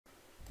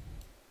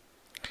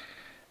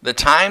The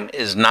time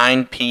is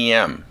 9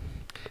 p.m.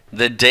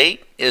 The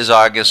date is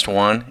August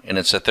 1 and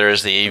it's a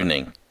Thursday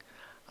evening.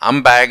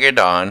 I'm Bagger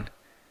Don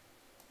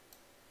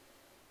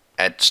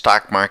at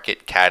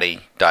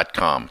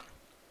stockmarketcaddy.com.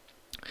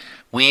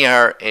 We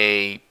are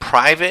a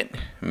private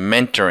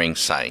mentoring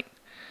site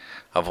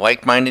of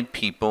like-minded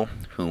people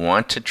who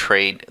want to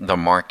trade the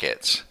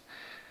markets.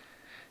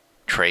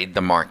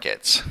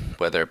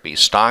 Whether it be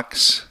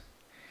stocks,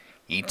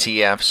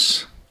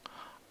 ETFs,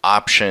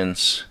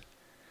 options,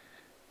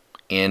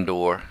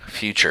 and/or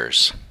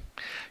futures.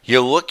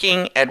 You're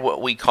looking at what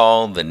we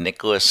call the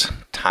Nicklaus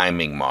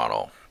timing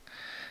model.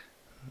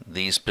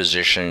 These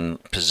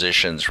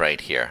positions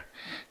right here.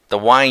 The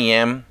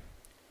YM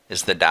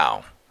is the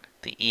Dow.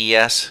 The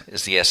ES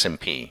is the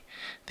S&P.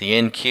 The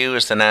NQ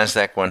is the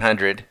Nasdaq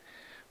 100.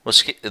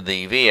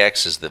 The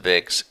VX is the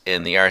VIX,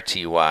 and the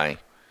RTY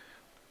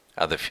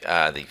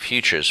are the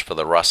futures for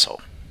the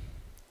Russell.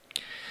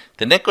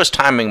 The Nicklaus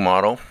timing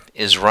model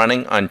is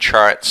running on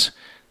charts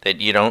that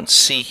you don't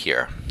see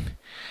here.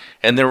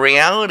 And the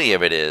reality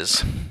of it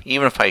is,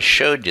 even if I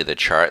showed you the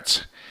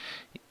charts,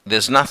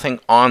 there's nothing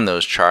on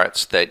those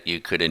charts that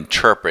you could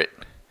interpret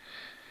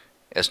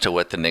as to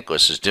what the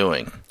Nicklaus is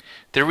doing.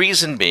 The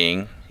reason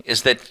being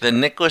is that the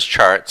Nicklaus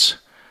charts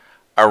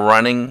are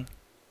running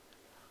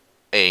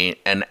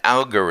an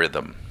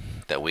algorithm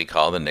that we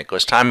call the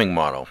Nicklaus timing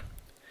model.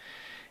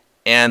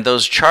 And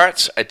those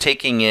charts are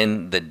taking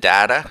in the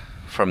data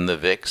from the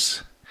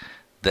VIX,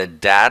 the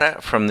data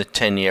from the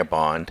 10-year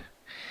bond,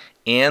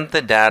 and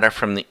the data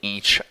from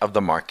each of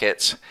the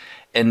markets,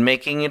 and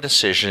making a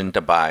decision to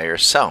buy or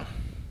sell.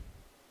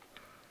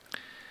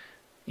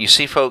 You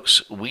see,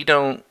 folks, we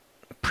don't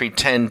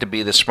pretend to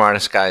be the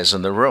smartest guys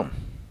in the room.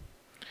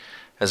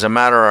 As a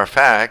matter of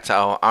fact,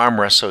 I'll arm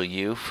wrestle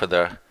you for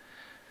the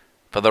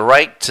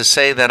right to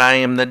say that I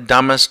am the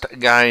dumbest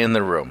guy in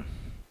the room.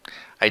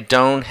 I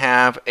don't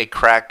have a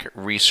crack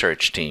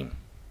research team.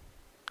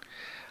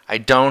 I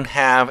don't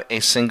have a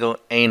single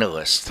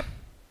analyst.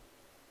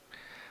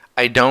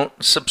 I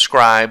don't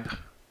subscribe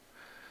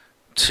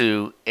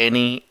to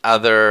any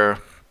other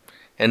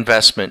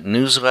investment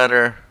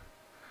newsletter,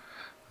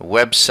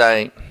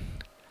 website.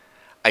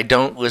 I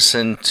don't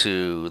listen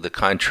to the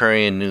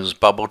Contrarian News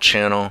Bubble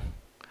channel.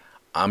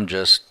 I'm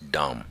just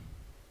dumb.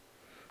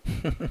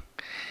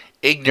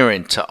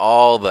 Ignorant to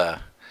all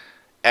the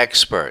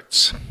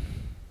experts.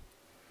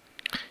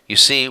 You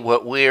see,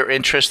 what we're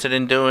interested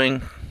in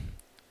doing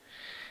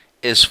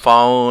is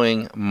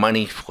following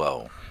money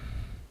flow.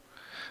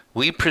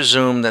 We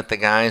presume that the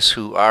guys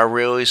who are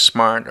really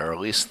smart, or at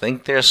least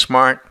think they're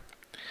smart,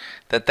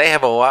 that they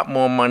have a lot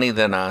more money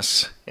than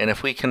us, and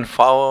if we can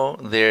follow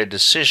their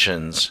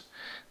decisions,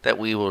 that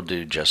we will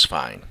do just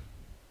fine.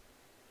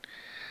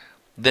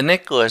 The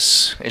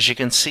Nicklaus, as you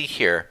can see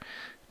here,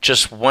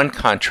 just one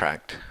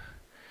contract.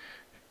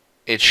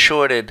 It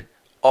shorted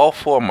all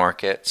four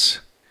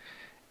markets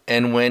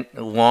and went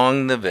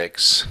long the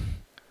VIX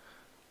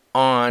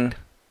on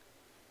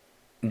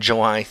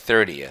July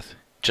 30th,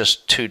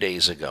 just 2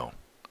 days ago.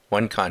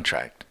 One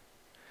contract.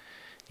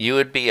 You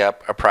would be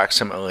up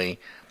approximately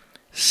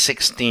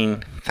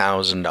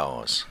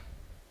 $16,000.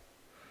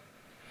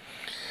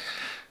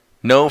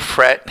 No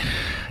fret,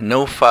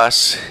 no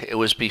fuss. It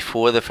was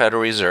before the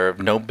Federal Reserve.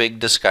 No big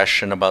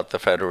discussion about the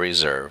Federal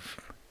Reserve.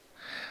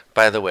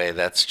 By the way,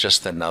 that's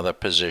just another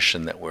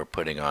position that we're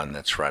putting on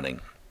that's running.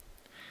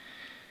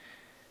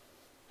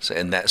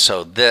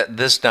 So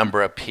this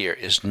number up here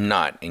is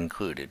not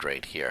included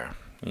right here.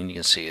 And you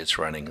can see it's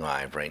running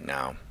live right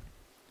now.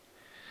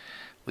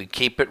 We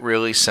keep it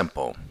really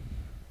simple.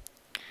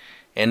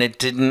 And it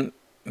didn't,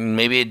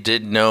 maybe it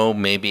did know,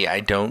 maybe I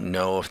don't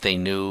know if they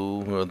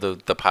knew, or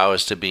the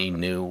powers to be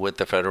knew what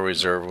the Federal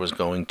Reserve was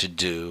going to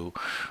do,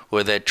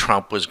 or that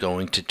Trump was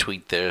going to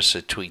tweet this or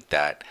tweet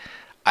that.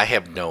 I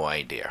have no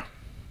idea.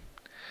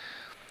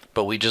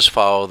 But we just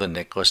follow the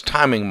Nicklaus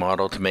timing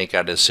model to make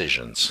our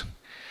decisions.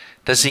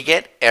 Does he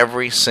get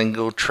every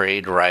single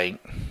trade right?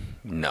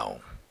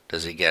 No.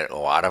 Does he get a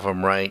lot of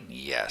them right?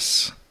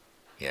 Yes.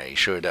 Yeah, he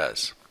sure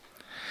does.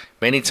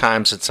 Many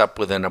times it's up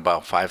within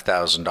about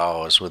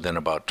 $5,000 within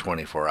about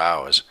 24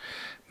 hours.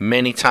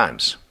 Many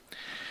times.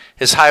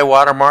 His high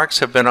water marks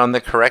have been on the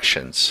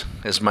corrections,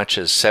 as much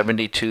as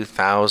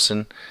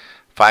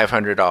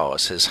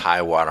 $72,500, his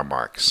high water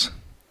marks.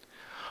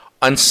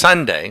 On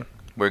Sunday,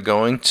 we're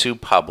going to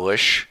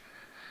publish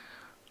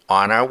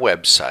on our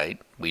website,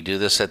 we do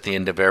this at the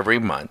end of every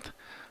month,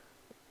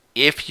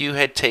 if you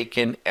had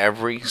taken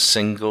every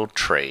single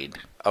trade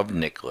of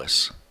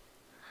Nicklaus,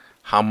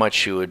 how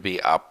much you would be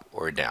up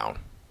or down.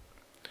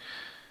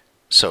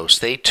 So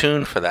stay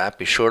tuned for that.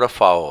 Be sure to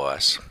follow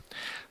us.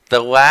 The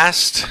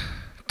last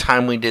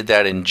time we did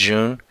that in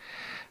June,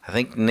 I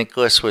think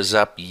Nicklaus was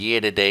up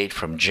year to date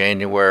from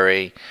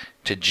January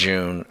to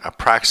June,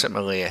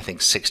 approximately, I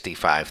think,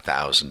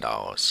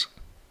 $65,000.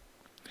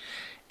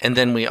 And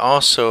then we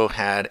also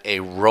had a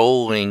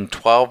rolling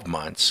 12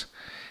 months,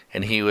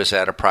 and he was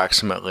at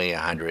approximately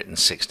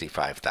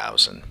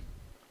 $165,000.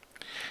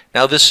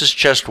 Now this is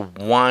just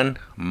one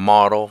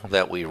model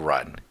that we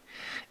run.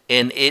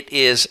 and it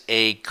is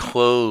a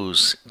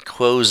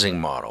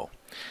closing model.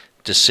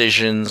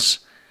 Decisions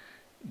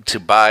to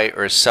buy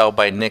or sell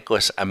by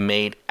Nicklaus are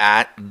made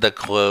at the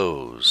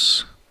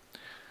close.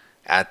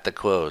 At the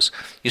close.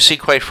 You see,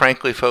 quite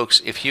frankly,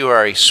 folks, if you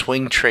are a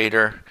swing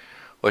trader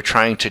or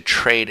trying to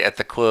trade at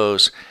the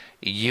close,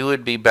 you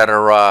would be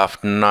better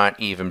off not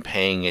even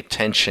paying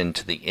attention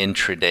to the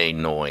intraday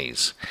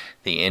noise,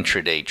 the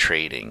intraday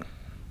trading.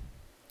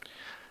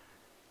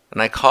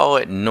 And I call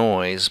it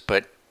noise,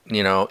 but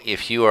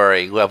if you are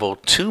a level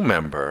 2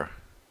 member,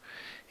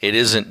 it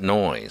isn't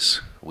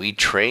noise. We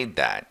trade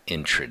that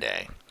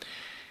intraday.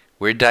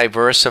 We're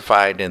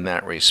diversified in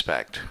that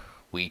respect.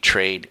 We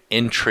trade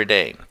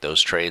intraday.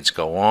 Those trades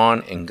go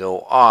on and go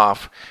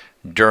off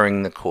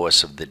during the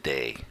course of the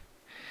day.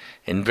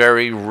 And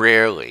very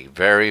rarely,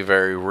 very,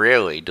 very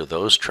rarely do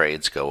those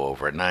trades go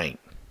overnight.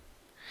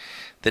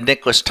 The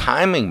Nicklaus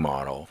timing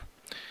model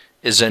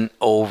is an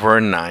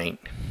overnight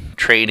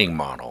trading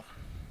model.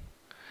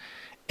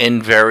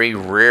 And very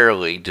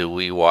rarely do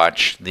we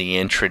watch the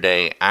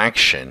intraday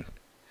action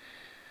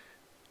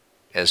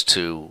as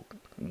to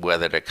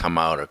whether to come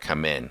out or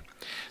come in.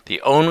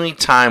 The only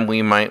time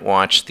we might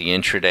watch the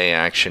intraday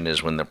action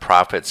is when the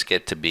profits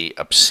get to be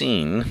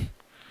obscene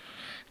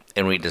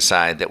and we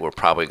decide that we're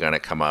probably going to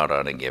come out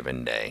on a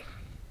given day.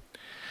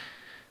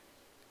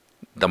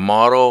 The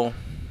model,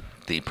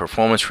 the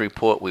performance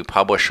report we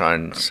publish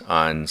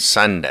on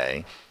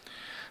Sunday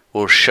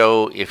will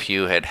show if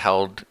you had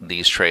held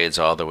these trades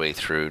all the way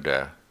through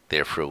to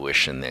their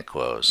fruition, their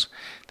close.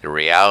 The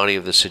reality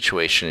of the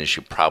situation is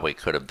you probably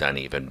could have done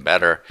even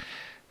better,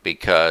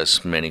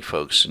 because many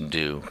folks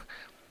do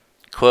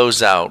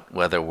close out,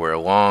 whether we're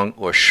long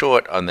or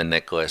short on the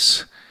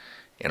Nicklaus,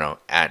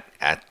 at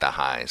the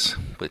highs.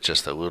 With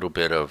just a little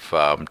bit of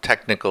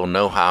technical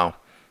know-how,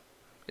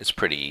 it's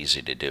pretty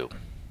easy to do.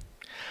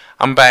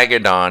 I'm Bagger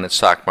Don at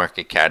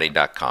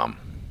StockMarketCaddy.com.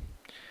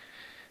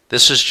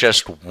 This is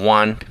just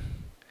one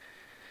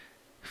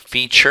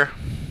feature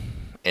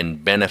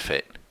and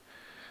benefit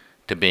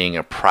to being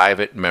a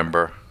private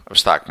member of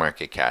Stock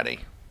Market Caddy.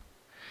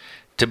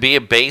 To be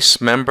a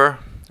base member,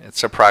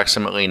 it's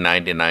approximately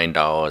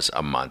 $99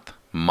 a month,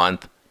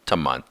 month to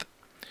month.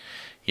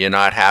 You're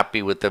not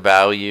happy with the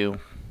value,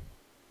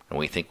 and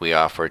we think we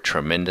offer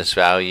tremendous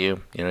value.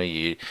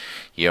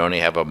 You only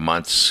have a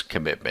month's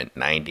commitment,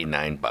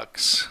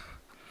 $99.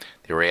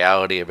 The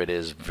reality of it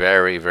is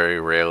very, very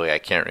rarely, I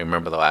can't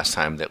remember the last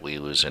time that we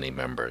lose any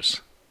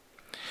members.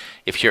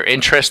 If you're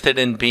interested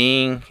in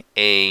being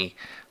a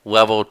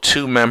level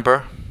 2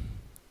 member,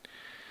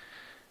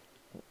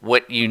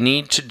 what you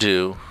need to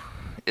do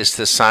is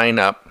to sign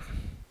up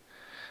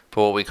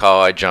for what we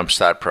call our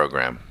Jumpstart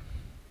program.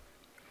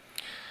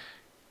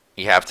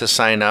 You have to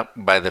sign up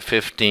by the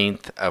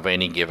 15th of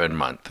any given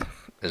month,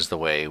 is the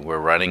way we're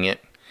running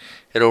it.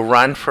 It'll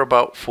run for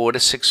about 4 to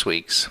 6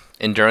 weeks,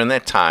 and during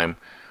that time,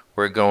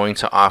 we're going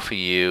to offer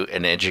you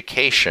an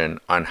education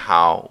on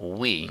how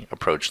we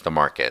approach the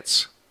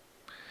markets.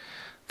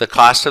 The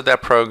cost of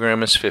that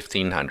program is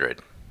 $1,500,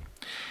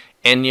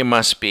 and you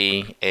must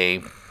be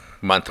a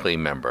monthly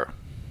member.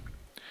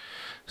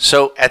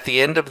 So at the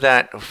end of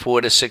that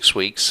 4 to 6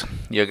 weeks,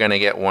 you're going to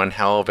get one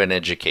hell of an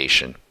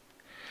education,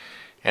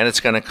 and it's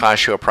going to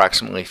cost you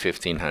approximately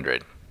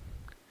 $1,500.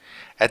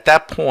 At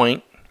that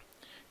point,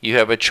 you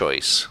have a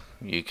choice.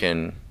 You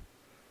can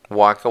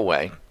walk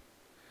away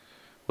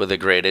with a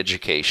great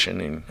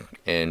education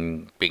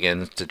and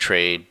begin to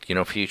trade,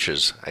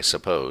 futures, I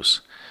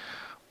suppose.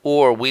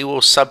 Or we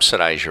will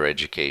subsidize your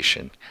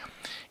education.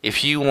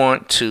 If you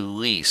want to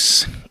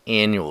lease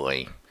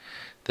annually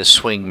the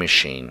swing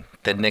machine,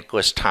 the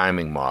Nicklaus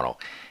timing model,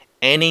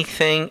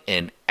 anything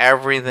and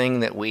everything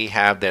that we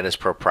have that is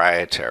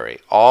proprietary,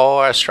 all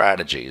our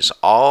strategies,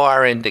 all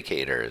our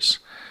indicators,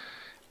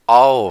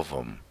 all of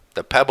them,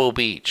 the Pebble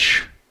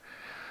Beach,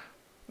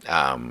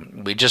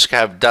 we just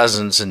have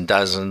dozens and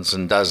dozens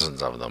and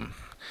dozens of them.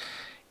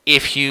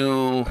 If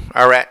you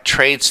are at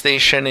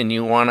TradeStation and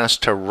you want us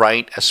to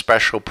write a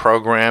special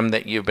program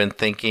that you've been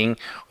thinking,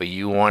 or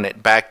you want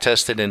it back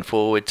tested and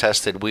forward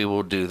tested, we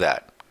will do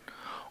that.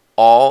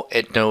 All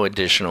at no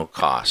additional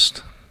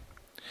cost.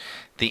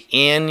 The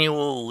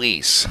annual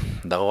lease,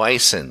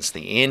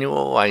 the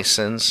annual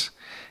license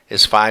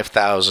is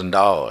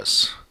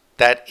 $5,000.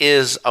 That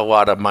is a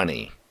lot of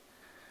money.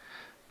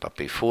 But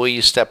before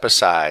you step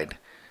aside,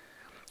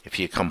 if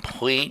you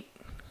complete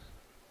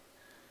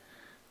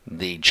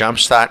the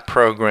Jumpstart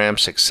program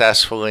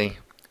successfully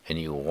and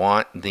you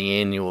want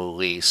the annual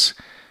lease,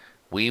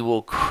 we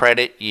will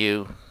credit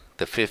you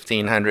the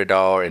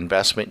 $1,500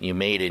 investment you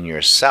made in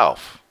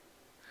yourself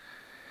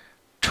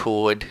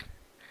toward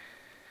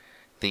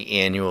the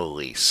annual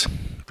lease,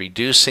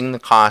 reducing the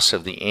cost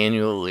of the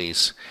annual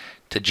lease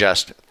to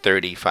just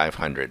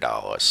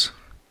 $3,500.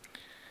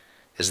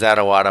 Is that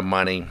a lot of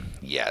money?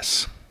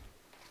 Yes.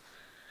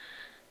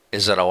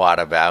 Is it a lot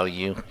of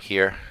value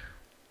here?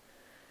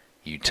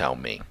 You tell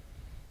me.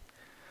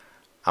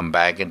 I'm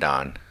Bagger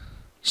Don,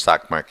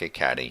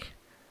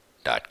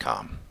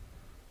 StockMarketCaddy.com.